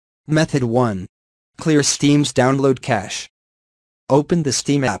Method 1. Clear Steam's download cache. Open the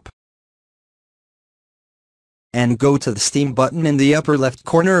Steam app and go to the Steam button in the upper left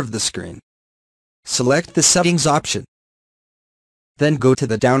corner of the screen. Select the Settings option. Then go to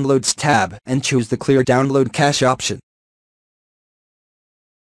the Downloads tab and choose the Clear Download Cache option.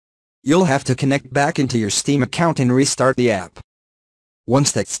 You'll have to connect back into your Steam account and restart the app.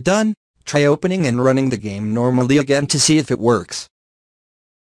 Once that's done, try opening and running the game normally again to see if it works.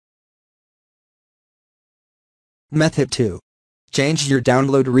 Method 2. Change your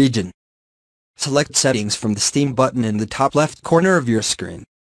download region. Select Settings from the Steam button in the top left corner of your screen.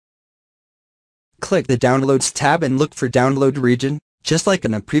 Click the Downloads tab and look for Download Region, just like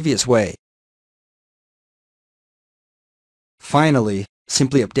in a previous way. Finally,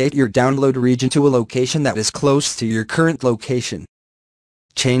 simply update your download region to a location that is close to your current location.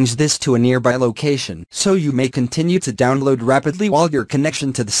 Change this to a nearby location so you may continue to download rapidly while your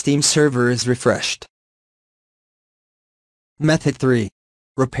connection to the Steam server is refreshed. Method 3.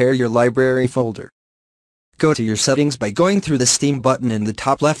 Repair your library folder. Go to your settings by going through the Steam button in the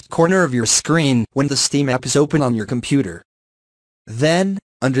top left corner of your screen when the Steam app is open on your computer. Then,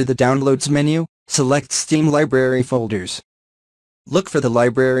 under the Downloads menu, select Steam Library Folders. Look for the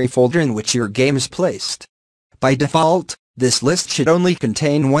library folder in which your game is placed. By default, this list should only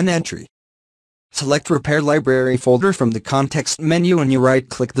contain one entry. Select Repair Library Folder from the context menu and you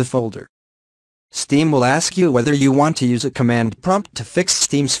right-click the folder. Steam will ask you whether you want to use a command prompt to fix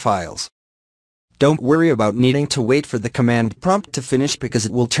Steam's files. Don't worry about needing to wait for the command prompt to finish because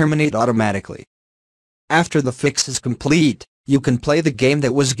it will terminate automatically. After the fix is complete, you can play the game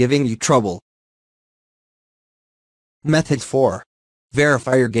that was giving you trouble. Method 4.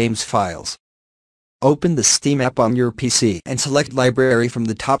 Verify your game's files. Open the Steam app on your PC and select Library from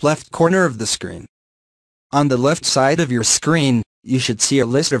the top left corner of the screen. On the left side of your screen, you should see a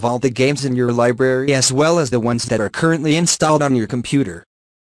list of all the games in your library as well as the ones that are currently installed on your computer.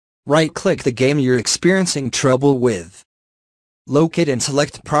 Right-click the game you're experiencing trouble with. Locate and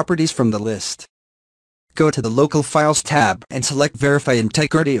select Properties from the list. Go to the Local Files tab and select Verify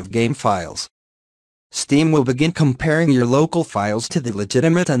Integrity of Game Files. Steam will begin comparing your local files to the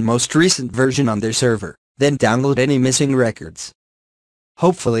legitimate and most recent version on their server, then download any missing records.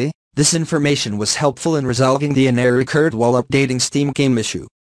 Hopefully, this information was helpful in resolving the error occurred while updating Steam game issue.